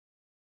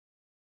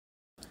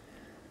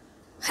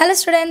Hello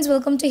students,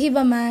 welcome to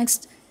Hiba Max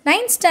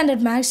 9th Standard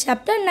Max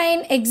Chapter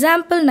 9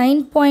 Example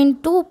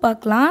 9.2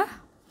 பார்க்கலாம்.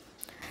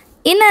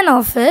 In an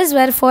office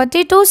where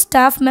 42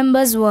 staff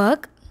members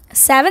work,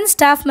 7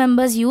 staff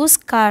members use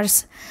cars.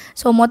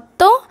 So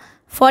மொத்தம்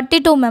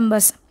 42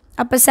 members.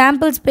 அப்போ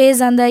sample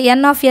space அந்த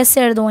n of s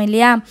எழுதுவோம்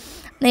இல்லையா,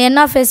 இந்த n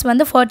of s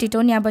வந்து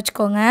 42 ஞாபகம்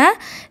வச்சுக்கோங்க.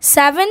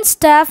 7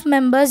 staff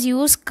members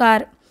use car.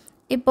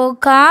 இப்போது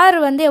கார்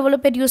வந்து எவ்வளோ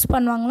பேர் யூஸ்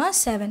பண்ணுவாங்களா,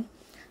 7.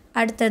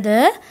 அடுத்தது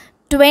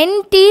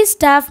 20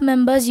 staff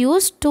members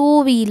use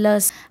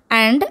two-wheelers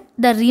and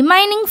the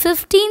remaining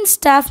 15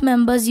 staff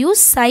members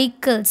use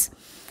cycles.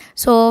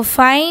 So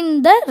find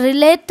the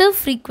relative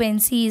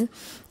frequencies.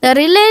 The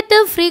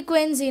relative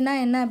frequency na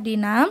enna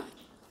appadina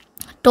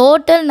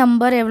total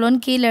number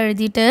எவ்வளோன்னு கீழே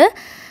எழுதிட்டு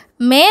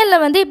மேலே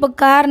வந்து இப்போ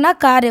கார்னா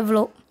கார்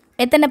எவ்வளோ,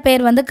 எத்தனை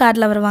பேர் வந்து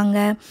காரில் வருவாங்க,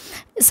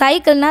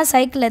 சைக்கிள்னால்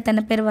சைக்கிளில்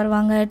எத்தனை பேர்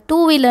வருவாங்க, டூ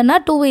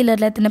வீலர்னால் டூ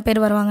வீலரில் எத்தனை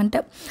பேர்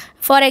வருவாங்கன்ட்டு.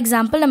 ஃபார்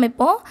எக்ஸாம்பிள் நம்ம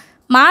இப்போது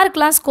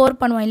மார்க்லாம் ஸ்கோர்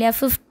பண்ணுவோம் இல்லையா,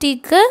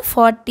 50க்கு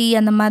 40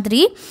 அந்த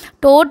மாதிரி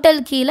டோட்டல்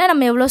கீழே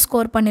நம்ம எவ்வளோ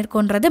ஸ்கோர்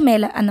பண்ணியிருக்கோன்றது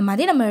மேலே அந்த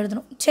மாதிரி நம்ம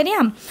எழுதணும், சரியா.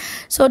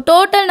 So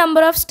total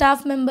number of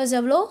staff members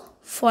எவ்வளோ,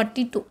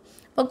 42.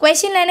 இப்போ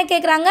கொஷினில் என்ன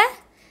கேட்குறாங்க,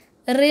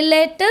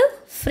 ரிலேட்டிவ்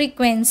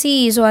ஃப்ரீக்வென்சி.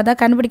 ஸோ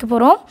அதான் கண்டுபிடிக்க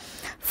போகிறோம்.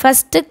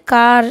 ஃபஸ்ட்டு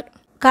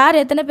கார்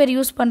எத்தனை பேர்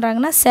யூஸ்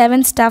பண்ணுறாங்கன்னா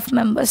 7 staff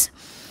members,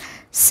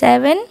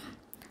 7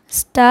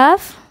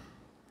 staff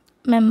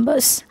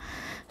members.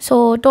 So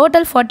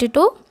total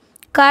 42,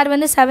 car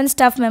வந்து 7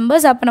 ஸ்டாஃப்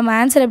மெம்பர்ஸ். அப்போ நம்ம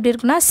ஆன்சர் எப்படி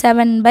இருக்குன்னா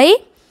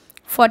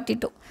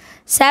 7/42.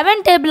 7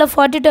 டேபிளில்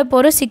 42 இப்போ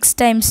ஒரு 6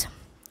 டைம்ஸ்,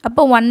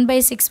 அப்போ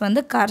 1/6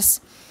 வந்து கார்ஸ்.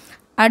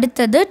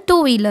 அடுத்தது டூ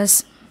வீலர்ஸ்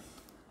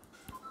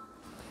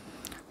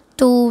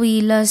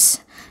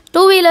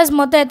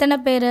மொத்தம் எத்தனை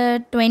பேர்,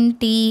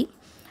 20.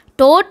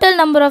 டோட்டல்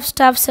நம்பர் ஆஃப்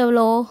ஸ்டாஃப்ஸ்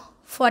எவ்வளோ,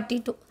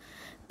 42.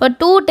 இப்போ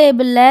 2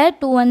 டேபிளில்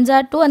 2 1s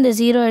are 2, அந்த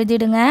 0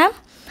 எழுதிடுங்க.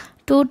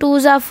 2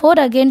 2s are 4,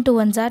 again 2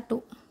 1s are 2,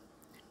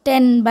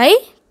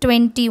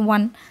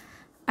 10/21.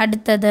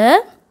 அடுத்தது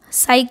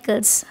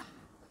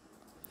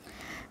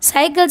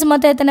சைக்கிள்ஸ்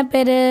மொத்தம் எத்தனை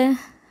பேர்,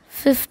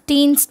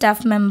 15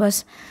 staff members.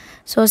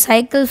 So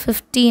cycle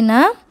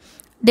 15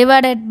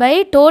 divided by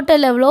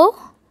total எவ்வளோ,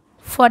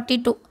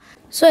 42.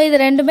 ஸோ இது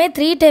ரெண்டுமே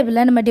 3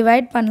 டேபிளில் நம்ம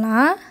டிவைட்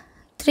பண்ணலாம்.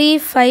 3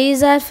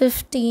 5s are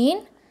 15,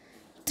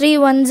 3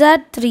 1s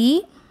are 3,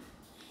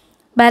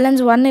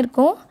 balance 1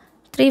 இருக்கும்,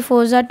 3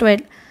 4s are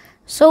 12.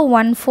 ஸோ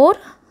 1 4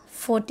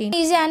 14.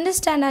 ஈஸியாக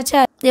அண்டர்ஸ்டாண்ட் ஆச்சா,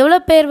 எவ்வளோ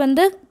பேர்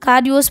வந்து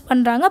கார் யூஸ்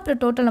பண்ணுறாங்க, அப்புறம்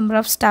டோட்டல் நம்பர்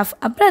ஆஃப் ஸ்டாஃப்,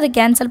 அப்புறம் அதை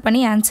கேன்சல்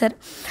பண்ணி ஆன்சர்.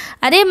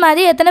 அதே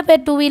மாதிரி எத்தனை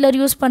பேர் டூ வீலர்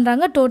யூஸ்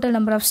பண்ணுறாங்க, total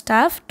number of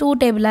staff 2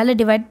 டேபிளால்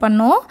divide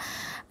பண்ணோம்.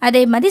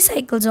 அதே மாதிரி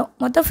சைக்கிள்ஸும்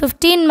மொத்தம்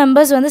 15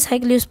 மெம்பர்ஸ் வந்து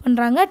சைக்கிள் யூஸ்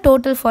பண்ணுறாங்க,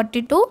 டோட்டல்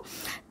 42.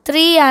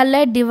 3ஆல்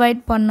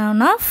டிவைட்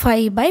பண்ணோன்னா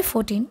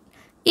 5/14.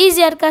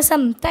 ஈஸியாக இருக்கா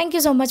some.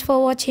 Thank you so much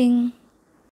for வாட்சிங்.